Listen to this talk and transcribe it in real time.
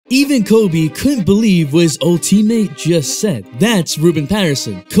Even Kobe couldn't believe what his old teammate just said. That's Ruben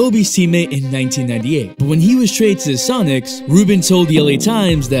Patterson, Kobe's teammate in 1998. But when he was traded to the Sonics, Ruben told the LA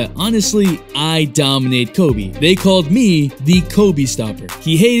Times that, honestly, I dominate Kobe. They called me the Kobe stopper.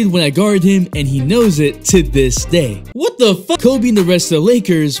 He hated when I guarded him, and he knows it to this day. What the fuck? Kobe and the rest of the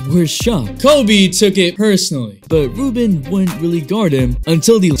Lakers were shocked. Kobe took it personally, but Ruben wouldn't really guard him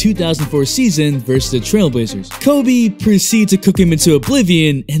until the 2004 season versus the Trailblazers. Kobe proceeded to cook him into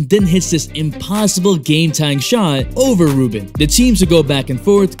oblivion and then hits this impossible game-tying shot over Ruben. The teams would go back and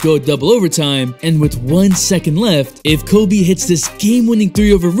forth, go double overtime, and with 1 second left, if Kobe hits this game-winning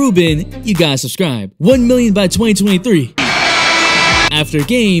 3 over Ruben, you gotta subscribe. 1 million by 2023. After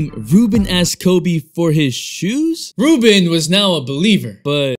game, Ruben asked Kobe for his shoes? Ruben was now a believer, but